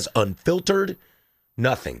that says unfiltered.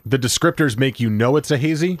 Nothing. The descriptors make you know it's a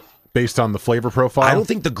hazy based on the flavor profile. I don't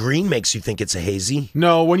think the green makes you think it's a hazy.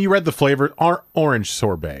 No, when you read the flavor, orange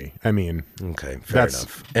sorbet. I mean, okay, fair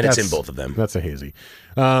enough. And it's in both of them. That's a hazy.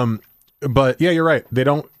 But yeah, you're right. They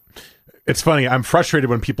don't. It's funny. I'm frustrated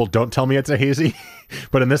when people don't tell me it's a hazy,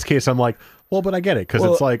 but in this case, I'm like, well, but I get it, because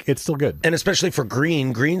it's like it's still good. And especially for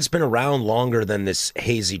green. Green's been around longer than this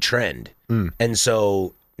hazy trend, and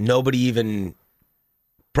so nobody even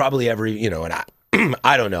probably ever, and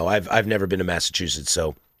I don't know. I've never been to Massachusetts,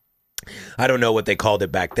 so I don't know what they called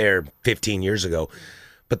it back there 15 years ago.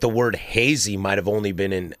 But the word hazy might have only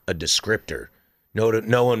been in a descriptor.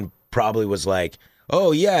 No one probably was like,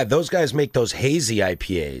 oh yeah, those guys make those hazy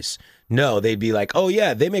IPAs. No, they'd be like, oh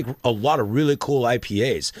yeah, they make a lot of really cool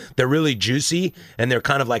IPAs. They're really juicy, and they're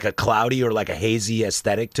kind of like a cloudy or like a hazy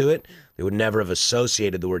aesthetic to it. They would never have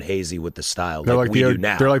associated the word hazy with the style like we do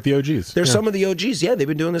now. They're like the OGs. They're some of the OGs. Yeah, they've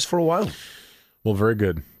been doing this for a while. Well, very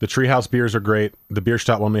good. The Treehouse beers are great. The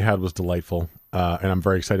Bierstadt one we had was delightful. And I'm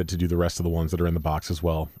very excited to do the rest of the ones that are in the box as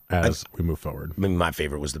well as we move forward. I mean, my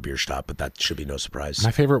favorite was the Bierstadt, but that should be no surprise. My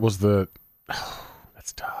favorite was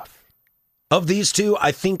that's tough. Of these two,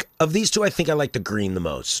 I think I like the green the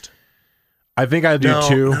most. I think I do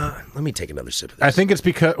too. Let me take another sip of this. I think it's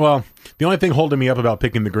because, the only thing holding me up about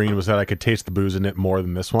picking the green was that I could taste the booze in it more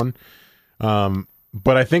than this one.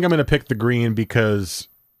 But I think I'm going to pick the green because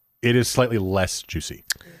it is slightly less juicy.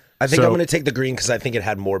 I think I'm going to take the green because I think it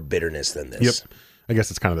had more bitterness than this. Yep. I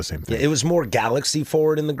guess it's kind of the same thing. Yeah, it was more galaxy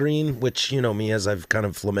forward in the green, which, me, as I've kind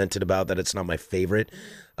of lamented about that, it's not my favorite.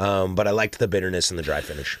 But I liked the bitterness and the dry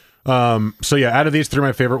finish. So yeah, out of these three,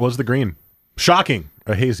 my favorite was the green. Shocking.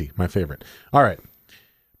 A hazy, my favorite. All right.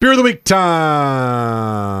 Beer of the week time.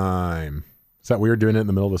 Is that weird doing it in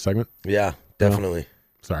the middle of the segment? Yeah, definitely. No?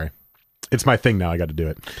 Sorry. It's my thing now. I got to do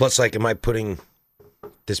it. Plus, like, am I putting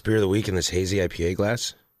this beer of the week in this hazy IPA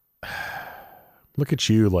glass? Look at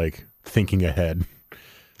you, like, thinking ahead.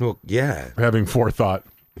 Well, yeah. Having forethought.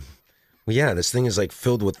 Well, yeah, this thing is, like,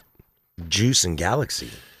 filled with juice and galaxy.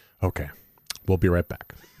 Okay. We'll be right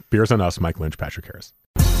back. Beers on Us, Mike Lynch, Patrick Harris.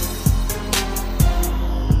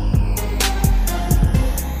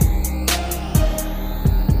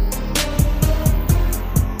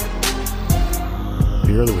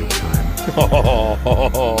 Beer of the week time.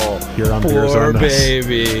 Here on Beers on Us.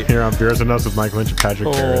 Baby. Here on Beers on Us with Mike Lynch and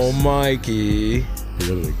Patrick Harris. Oh, Mikey. Beer of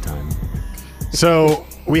the week time. So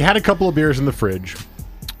we had a couple of beers in the fridge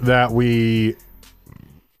that we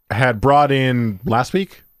had brought in last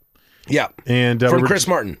week. Yeah. And from Chris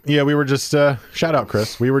Martin. Yeah, we were just shout out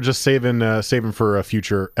Chris. We were just saving for a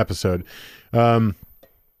future episode.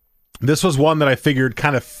 This was one that I figured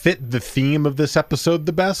kind of fit the theme of this episode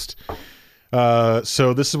the best.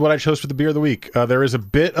 So this is what I chose for the beer of the week. There is a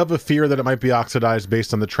bit of a fear that it might be oxidized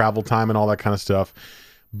based on the travel time and all that kind of stuff.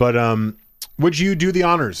 But would you do the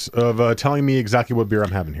honors of telling me exactly what beer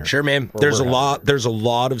I'm having here? Sure, man. There's a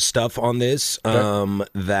lot of stuff on this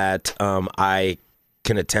that I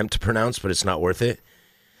can attempt to pronounce, but it's not worth it.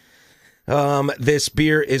 This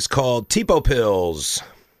beer is called Tipo Pils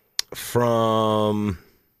from...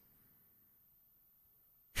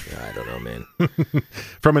 I don't know, man.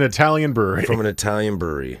 From an Italian brewery. From an Italian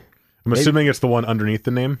brewery. I'm assuming it's the one underneath the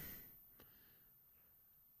name.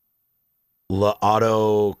 La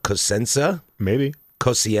Auto Cosenza? Maybe.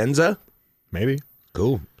 Cosienza? Maybe.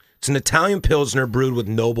 Cool. It's an Italian Pilsner brewed with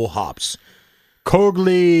noble hops.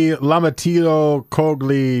 Cogli Lamatino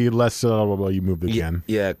Cogli Lessa. You moved again.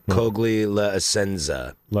 Yeah, Cogli La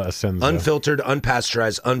Essenza. La Essenza. Unfiltered,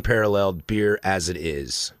 unpasteurized, unparalleled beer as it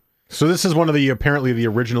is. So this is one of the apparently the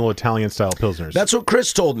original Italian style pilsners. That's what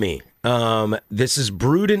Chris told me. This is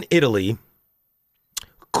brewed in Italy,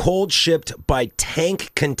 cold shipped by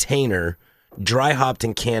tank container, dry hopped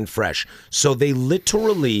and canned fresh. So they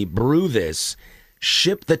literally brew this,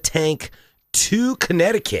 ship the tank to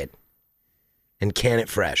Connecticut, and can it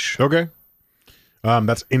fresh. Okay.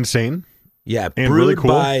 That's insane. Yeah, and brewed really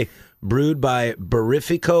cool. Brewed by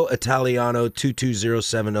Barifico Italiano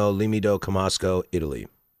 22070 Limido Comasco, Italy.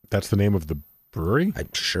 That's the name of the brewery? I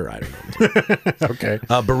don't know. Okay.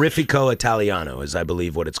 Barifico Italiano is, I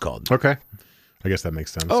believe, what it's called. Okay. I guess that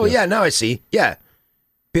makes sense. Oh, yeah, now I see. Yeah.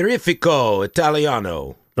 Barifico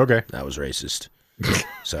Italiano. Okay. That was racist.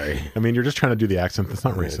 Sorry. I mean, you're just trying to do the accent. That's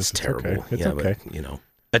not racist. It's terrible. Okay. It's yeah, okay. But, you know,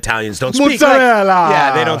 Italians don't speak like...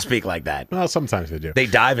 Yeah, they don't speak like that. Well, sometimes they do. They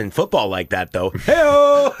dive in football like that, though.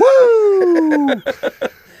 Hey-oh! Woo!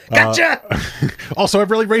 Gotcha! Also,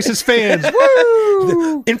 have really racist fans.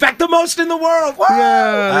 Woo! In fact, the most in the world. Woo!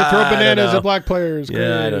 Yeah, they throw bananas at black players.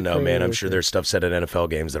 Yeah, I don't know, man. I'm sure there's stuff said at NFL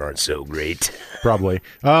games that aren't so great. Probably.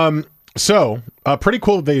 So, pretty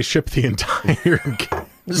cool that they shipped the entire...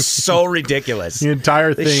 So ridiculous. The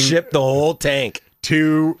entire thing. They shipped the whole tank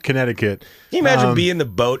to Connecticut. Can you imagine being the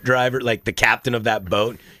boat driver, like the captain of that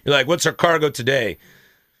boat? You're like, what's our cargo today?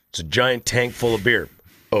 It's a giant tank full of beer.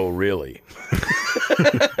 Oh, really?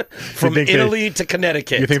 From Italy to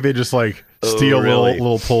Connecticut. You think they just like steal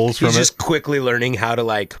little pulls from it? He's just quickly learning how to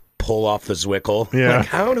like pull off the Zwickle. Yeah. Like,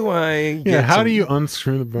 how do I get how do you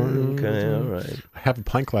unscrew the boat? Okay, all right. I have a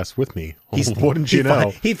pint glass with me. Wouldn't you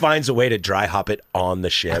know? He finds a way to dry hop it on the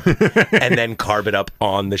ship and then carb it up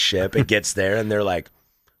on the ship. It gets there and they're like,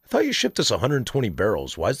 I thought you shipped us 120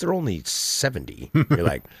 barrels. Why is there only 70? You're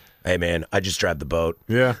like, hey, man, I just drive the boat.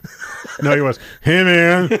 Yeah. No, he was, hey,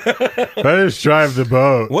 man, I just drive the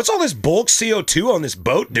boat. What's all this bulk CO2 on this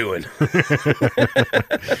boat doing?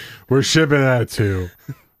 We're shipping that too.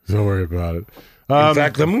 Don't worry about it. In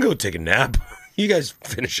fact, I'm going to go take a nap. You guys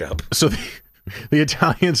finish up. So the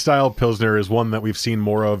Italian-style Pilsner is one that we've seen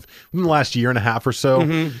more of in the last year and a half or so.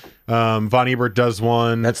 Mm-hmm. Von Ebert does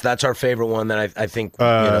one. That's our favorite one that I think, you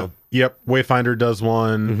know. Yep, Wayfinder does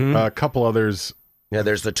one. Mm-hmm. A couple others. Yeah,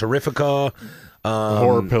 there's the Terrifica.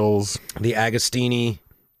 Horror Pills. The Agostini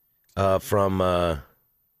from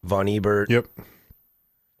Von Ebert. Yep.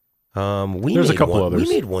 There's a couple others. We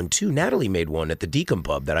made one too. Natalie made one at the Deacon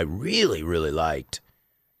Pub that I really, really liked.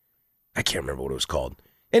 I can't remember what it was called.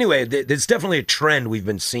 Anyway, there's definitely a trend we've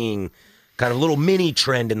been seeing, kind of a little mini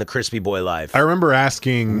trend in the Crispy Boy life. I remember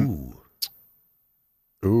asking...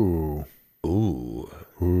 Ooh.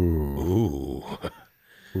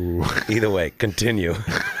 Either way, continue.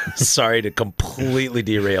 Sorry to completely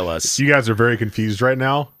derail us. You guys are very confused right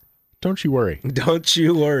now. Don't you worry. Don't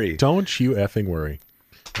you worry. Don't you effing worry.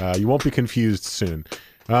 You won't be confused soon.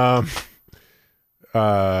 Yeah,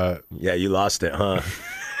 you lost it, huh?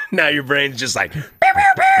 Now your brain's just like...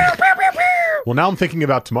 Well, now I'm thinking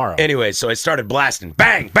about tomorrow. Anyway, so I started blasting.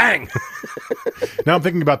 Bang, bang. Now I'm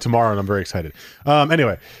thinking about tomorrow, and I'm very excited.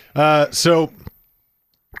 Anyway, so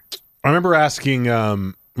I remember asking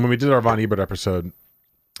when we did our Von Ebert episode,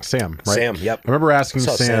 Sam, right? Sam, yep. I remember asking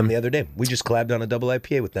Saw Sam the other day. We just collabed on a double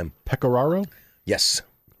IPA with them. Pecoraro? Yes.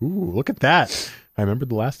 Ooh, look at that. I remember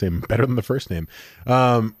the last name better than the first name.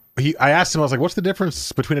 I asked him, I was like, what's the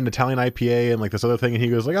difference between an Italian IPA and like this other thing? And he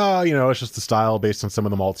goes like, oh, it's just the style based on some of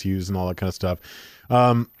the malts used and all that kind of stuff.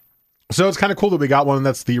 So it's kind of cool that we got one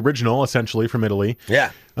that's the original, essentially, from Italy. Yeah.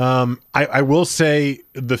 I will say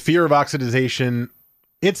the fear of oxidization,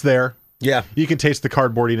 it's there. Yeah. You can taste the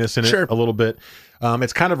cardboardiness in it a little bit.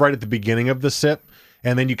 It's kind of right at the beginning of the sip,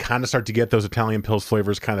 and then you kind of start to get those Italian Pils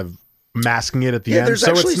flavors kind of masking it at the end.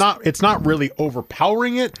 So it's not really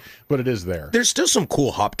overpowering it, but it is there. There's still some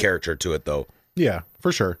cool hop character to it, though. Yeah,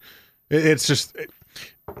 for sure. It's just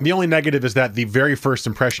the only negative is that the very first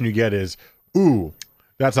impression you get is, ooh,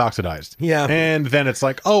 that's oxidized. Yeah. And then it's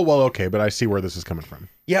like, oh, well, okay, but I see where this is coming from.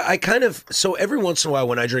 Yeah, so every once in a while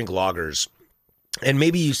when I drink lagers, and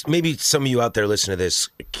maybe some of you out there listening to this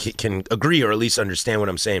can agree or at least understand what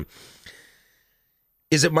I'm saying,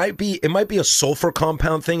 is it might be a sulfur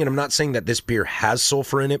compound thing, and I'm not saying that this beer has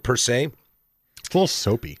sulfur in it per se. It's a little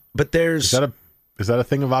soapy. But there's... Is that a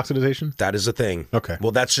thing of oxidization? That is a thing. Okay.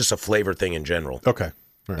 Well, that's just a flavor thing in general. Okay.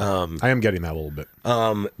 All right. I am getting that a little bit.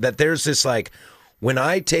 That there's this like... When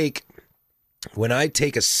I take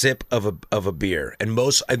a sip of a beer, and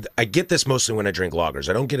I get this mostly when I drink lagers.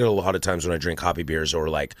 I don't get it a lot of times when I drink hoppy beers or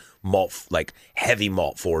like heavy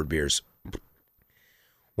malt forward beers.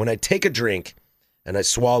 When I take a drink and I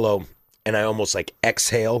swallow and I almost like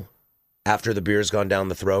exhale after the beer's gone down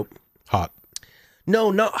the throat. Hot.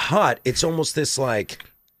 No, not hot. It's almost this like... I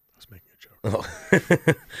was making a joke.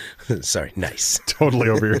 Oh. Sorry, nice. Totally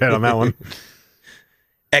over your head on that one.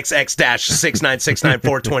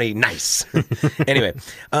 XX-6969420, nice. Anyway,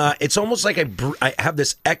 it's almost like I have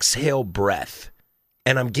this exhale breath,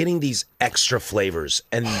 and I'm getting these extra flavors,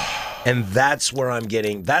 and that's where I'm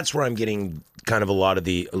getting kind of a lot of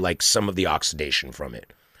the like some of the oxidation from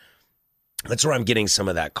it. That's where I'm getting some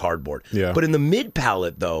of that cardboard. Yeah. But in the mid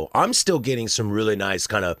palate, though, I'm still getting some really nice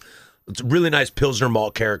Pilsner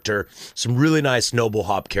malt character, some really nice noble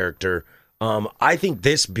hop character. I think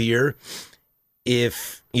this beer,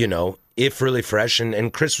 if really fresh,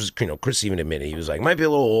 and Chris was, Chris even admitted, he was like, might be a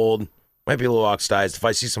little old, might be a little oxidized. If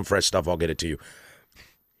I see some fresh stuff, I'll get it to you.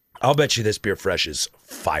 I'll bet you this beer fresh is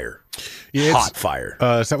fire. Yeah, hot fire.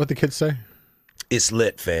 Is that what the kids say? It's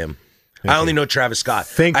lit, fam. I only know Travis Scott.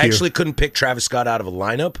 Thank you. I actually couldn't pick Travis Scott out of a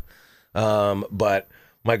lineup, but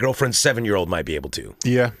my girlfriend's 7-year-old might be able to.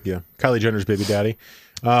 Yeah. Kylie Jenner's baby daddy.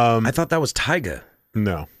 I thought that was Tyga.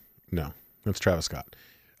 No. That's Travis Scott.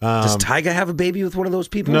 Does Tyga have a baby with one of those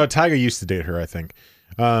people? No, Tyga used to date her, I think.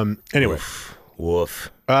 Anyway.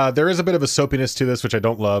 Woof. There is a bit of a soapiness to this, which I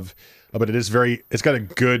don't love, but it's got a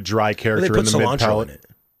good dry character in the mid palate. In it.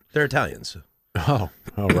 They're Italians. Oh,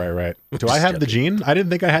 right. Do I have the gene? I didn't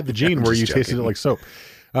think I had the gene where you tasted it like soap.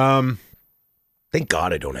 Thank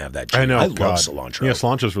God I don't have that gene. I know. I love cilantro. Yeah,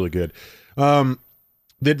 cilantro's really good.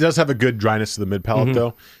 It does have a good dryness to the mid palate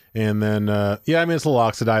though. And then, it's a little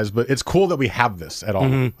oxidized, but it's cool that we have this at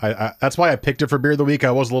all. I that's why I picked it for Beer of the Week.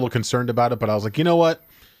 I was a little concerned about it, but I was like, you know what?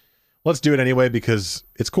 Let's do it anyway because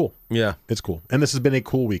it's cool. Yeah. It's cool. And this has been a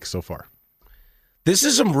cool week so far. This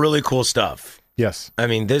is some really cool stuff. Yes. I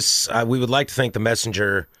mean, this, we would like to thank the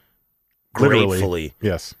messenger gratefully. Literally.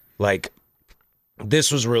 Yes. Like,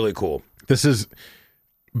 this was really cool. This is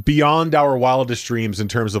beyond our wildest dreams in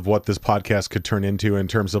terms of what this podcast could turn into in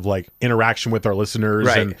terms of like interaction with our listeners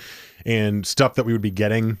and stuff that we would be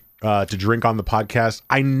getting to drink on the podcast.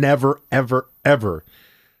 I never, ever, ever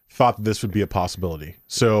thought that this would be a possibility.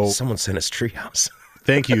 So someone sent us Treehouse.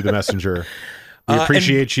 Thank you, the messenger. We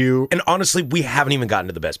appreciate you. And honestly, we haven't even gotten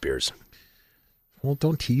to the best beers. Well,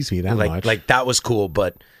 don't tease me that much. Like that was cool,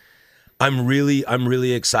 but I'm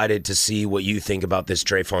really excited to see what you think about this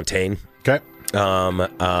Dre Fontaine. Okay.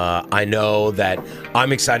 I know that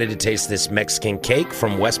I'm excited to taste this Mexican cake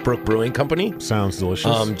from Westbrook Brewing Company. Sounds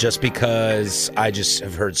delicious. Just because I just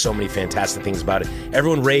have heard so many fantastic things about it.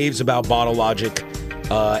 Everyone raves about Bottle Logic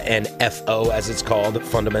and FO, as it's called,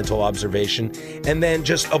 Fundamental Observation, and then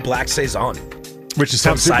just a Black Saison. Which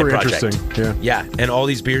sounds super interesting. Yeah, and all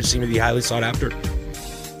these beers seem to be highly sought after.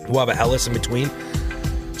 We'll have a Hellas in between.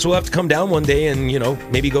 So we'll have to come down one day and,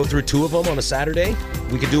 maybe go through 2 of them on a Saturday.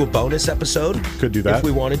 We could do a bonus episode. Could do that if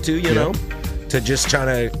we wanted to. You know, to just try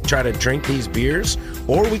to drink these beers,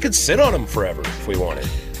 or we could sit on them forever if we wanted.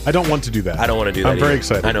 I don't want to do that. I don't want to do that. I'm very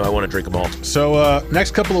excited. I know. I want to drink them all. So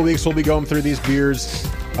next couple of weeks, we'll be going through these beers.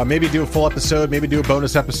 Maybe do a full episode. Maybe do a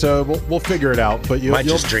bonus episode. We'll figure it out. But you'll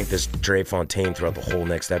just drink this Dre Fontaine throughout the whole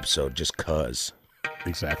next episode, just cause.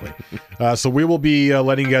 Exactly. So we will be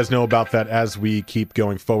letting you guys know about that as we keep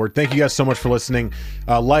going forward. Thank you guys so much for listening.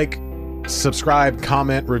 Like, subscribe,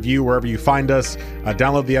 comment, review wherever you find us.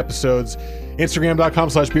 Download the episodes.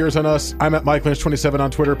 Instagram.com/beersonus. I'm at Mike Lynch 27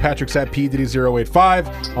 on Twitter. Patrick's at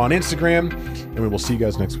PDD085 on Instagram. And we will see you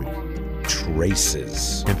guys next week.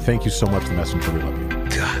 Traces. And thank you so much, The Messenger. We love you.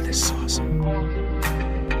 God, this is awesome.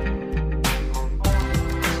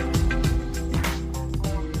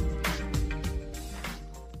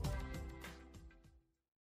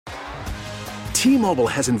 T-Mobile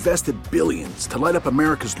has invested billions to light up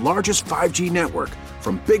America's largest 5G network,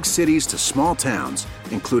 from big cities to small towns,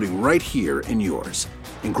 including right here in yours.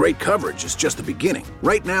 And great coverage is just the beginning.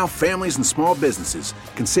 Right now, families and small businesses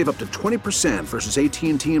can save up to 20% versus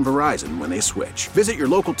AT&T and Verizon when they switch. Visit your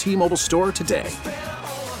local T-Mobile store today.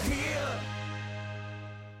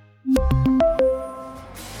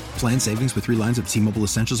 Plan savings with 3 lines of T-Mobile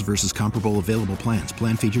Essentials versus comparable available plans.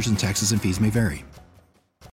 Plan features and taxes and fees may vary.